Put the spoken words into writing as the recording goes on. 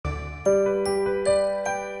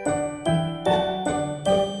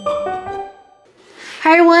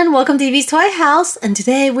everyone, welcome to Evie's Toy House, and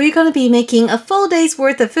today we're going to be making a full day's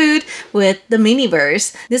worth of food with the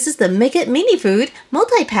Miniverse. This is the Make It Mini Food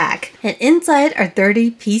Multipack, and inside are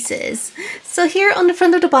 30 pieces. So here on the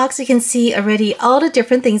front of the box you can see already all the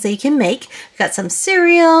different things that you can make. We've got some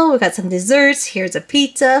cereal, we've got some desserts, here's a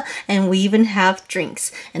pizza, and we even have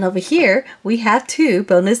drinks. And over here we have 2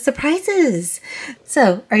 bonus surprises.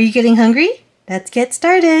 So are you getting hungry? Let's get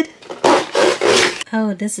started.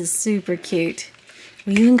 Oh, this is super cute.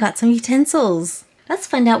 We even got some utensils. Let's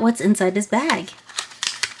find out what's inside this bag.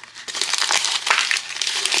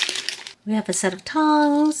 We have a set of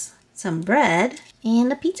tongs, some bread,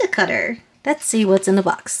 and a pizza cutter. Let's see what's in the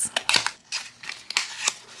box.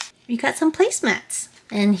 We got some placemats.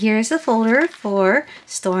 And here's a folder for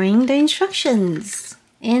storing the instructions.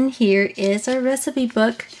 And here is our recipe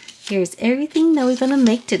book. Here's everything that we're gonna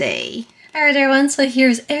make today. Alright everyone, so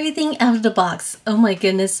here's everything out of the box. Oh my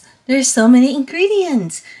goodness, there's so many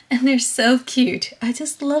ingredients and they're so cute. I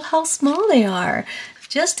just love how small they are.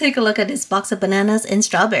 Just take a look at this box of bananas and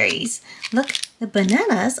strawberries. Look, the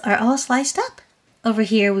bananas are all sliced up. Over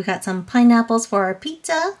here we got some pineapples for our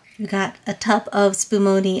pizza. We got a tub of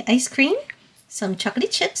spumoni ice cream, some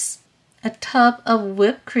chocolate chips, a tub of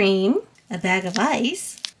whipped cream, a bag of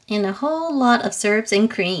ice, and a whole lot of syrups and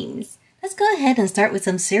creams. Let's go ahead and start with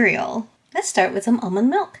some cereal. Let's start with some almond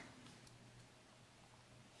milk.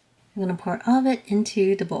 I'm going to pour all of it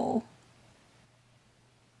into the bowl.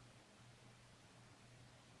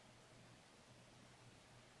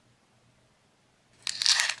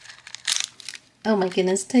 Oh my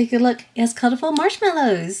goodness, take a look. It has colorful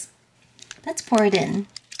marshmallows. Let's pour it in.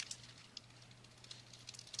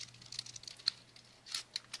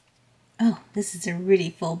 Oh, this is a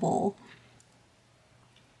really full bowl.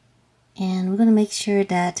 And we're going to make sure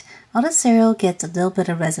that all the cereal gets a little bit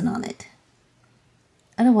of resin on it.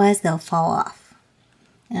 Otherwise they'll fall off.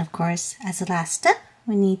 And of course, as a last step,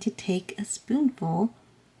 we need to take a spoonful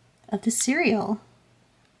of the cereal.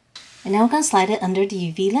 And now we're going to slide it under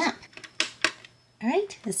the UV lamp.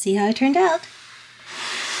 Alright, let's see how it turned out.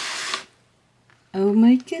 Oh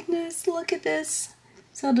my goodness, look at this.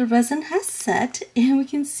 So the resin has set and we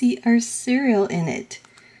can see our cereal in it.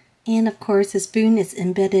 And of course the spoon is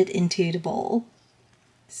embedded into the bowl.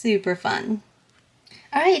 Super fun.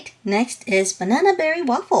 Alright, next is banana berry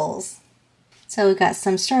waffles. So we got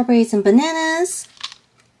some strawberries and bananas,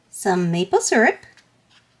 some maple syrup,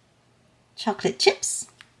 chocolate chips,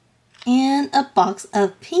 and a box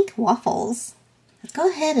of pink waffles. Let's go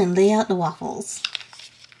ahead and lay out the waffles.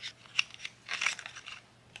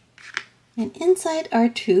 And inside are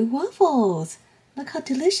 2 waffles. Look how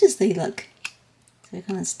delicious they look. So we're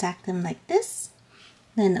going to stack them like this.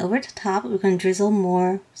 Then over the top, we're going to drizzle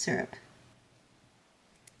more syrup.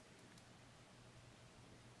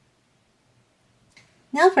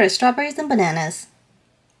 Now for the strawberries and bananas.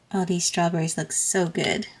 Oh, these strawberries look so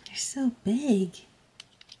good. They're so big.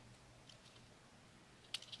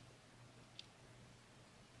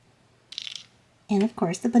 And of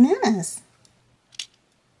course the bananas.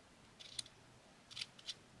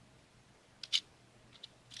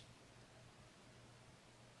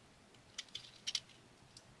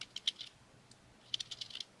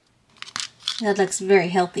 That looks very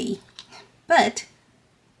healthy, but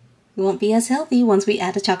it won't be as healthy once we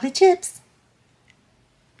add the chocolate chips.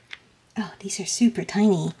 Oh, these are super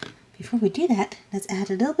tiny. Before we do that, let's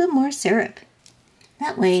add a little bit more syrup.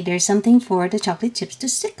 That way there's something for the chocolate chips to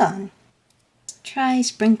stick on. Let's try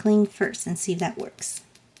sprinkling first and see if that works.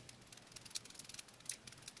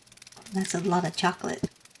 That's a lot of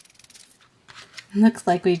chocolate. Looks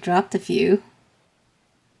like we dropped a few.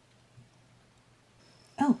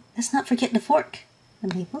 Oh, let's not forget the fork.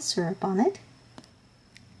 The maple syrup on it.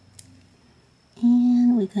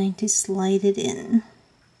 And we're going to slide it in.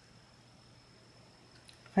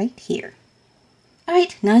 Right here.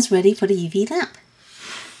 Alright, now it's ready for the UV lamp.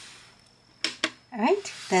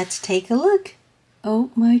 Alright, let's take a look.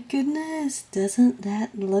 Oh my goodness, doesn't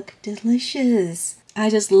that look delicious?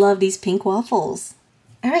 I just love these pink waffles.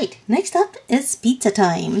 Alright, next up is pizza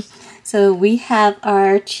time. So we have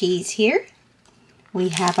our cheese here. We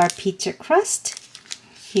have our pizza crust.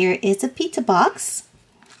 Here is a pizza box.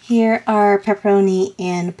 Here are pepperoni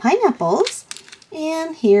and pineapples.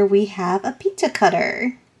 And here we have a pizza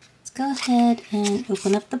cutter. Let's go ahead and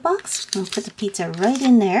open up the box. We'll put the pizza right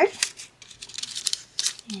in there.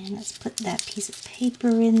 And let's put that piece of paper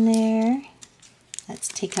in there. Let's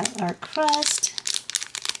take out our crust.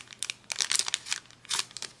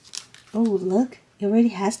 Oh, look, it already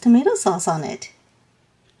has tomato sauce on it.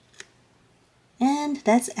 And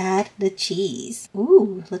let's add the cheese.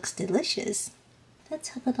 Ooh, looks delicious. Let's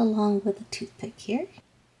help it along with a toothpick here.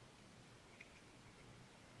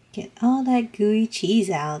 Get all that gooey cheese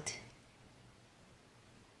out.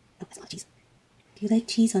 Oh, that's a lot of cheese. Do you like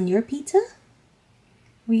cheese on your pizza?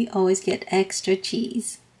 We always get extra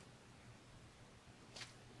cheese.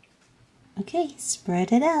 Okay,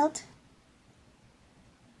 spread it out.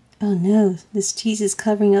 Oh no, this cheese is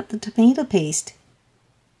covering up the tomato paste.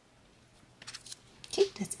 Okay,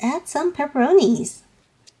 let's add some pepperonis.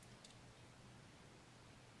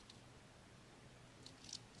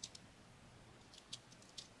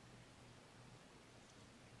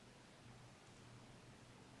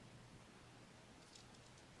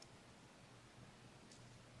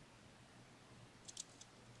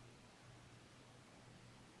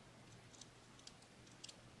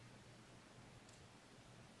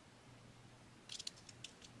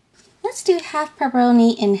 Let's do half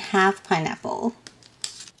pepperoni and half pineapple.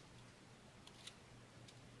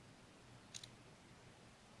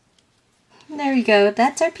 There we go,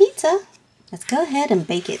 that's our pizza. Let's go ahead and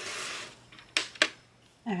bake it.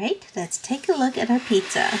 Alright, let's take a look at our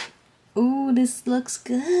pizza. Ooh, this looks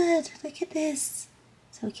good. Look at this.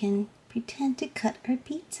 So we can pretend to cut our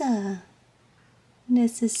pizza.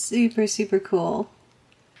 This is super, super cool.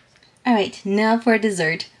 Alright, now for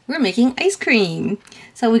dessert. We're making ice cream.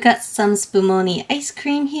 So we got some spumoni ice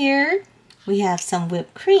cream here. We have some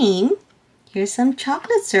whipped cream. Here's some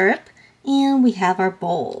chocolate syrup. And we have our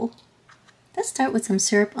bowl. Let's start with some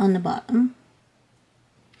syrup on the bottom.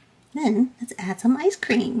 Then let's add some ice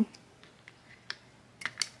cream.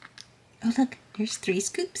 Oh look, there's 3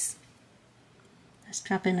 scoops. Let's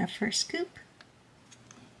drop in our first scoop.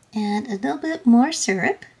 Add a little bit more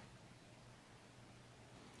syrup.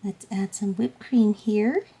 Let's add some whipped cream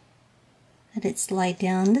here. Let it slide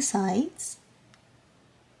down the sides.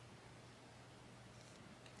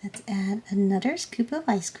 Let's add another scoop of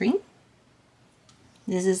ice cream.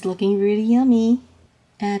 This is looking really yummy.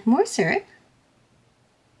 Add more syrup,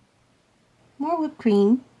 more whipped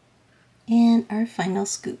cream, and our final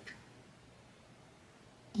scoop.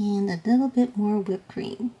 And a little bit more whipped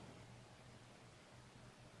cream.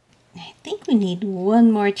 I think we need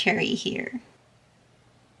one more cherry here.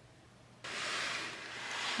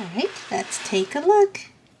 Alright, let's take a look.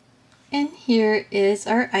 And here is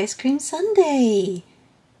our ice cream sundae.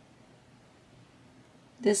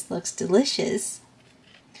 This looks delicious.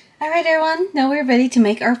 Alright everyone, now we're ready to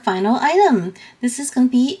make our final item. This is going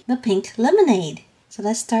to be the pink lemonade. So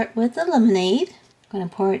let's start with the lemonade. I'm going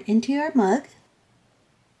to pour it into our mug.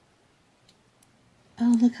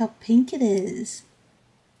 Oh, look how pink it is.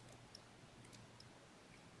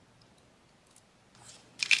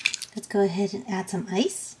 Let's go ahead and add some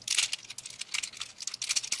ice.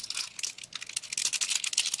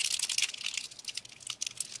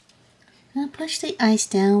 Now push the ice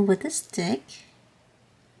down with a stick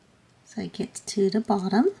so it gets to the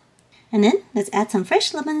bottom. And then let's add some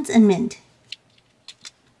fresh lemons and mint.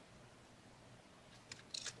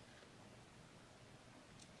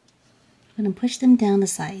 I'm going to push them down the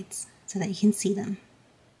sides so that you can see them.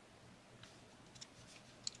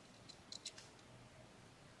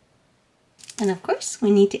 And of course,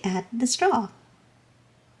 we need to add the straw.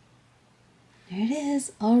 There it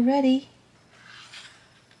is, all ready.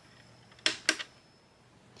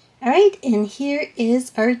 Alright, and here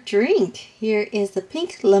is our drink. Here is the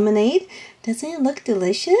pink lemonade. Doesn't it look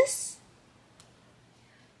delicious?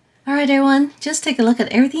 Alright everyone, just take a look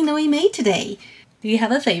at everything that we made today. Do you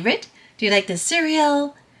have a favorite? Do you like the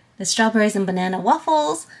cereal, the strawberries and banana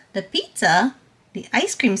waffles, the pizza, the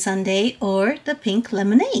ice cream sundae, or the pink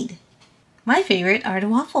lemonade? My favorite are the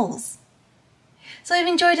waffles. So if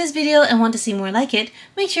you enjoyed this video and want to see more like it,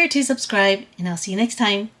 make sure to subscribe and I'll see you next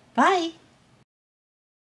time. Bye!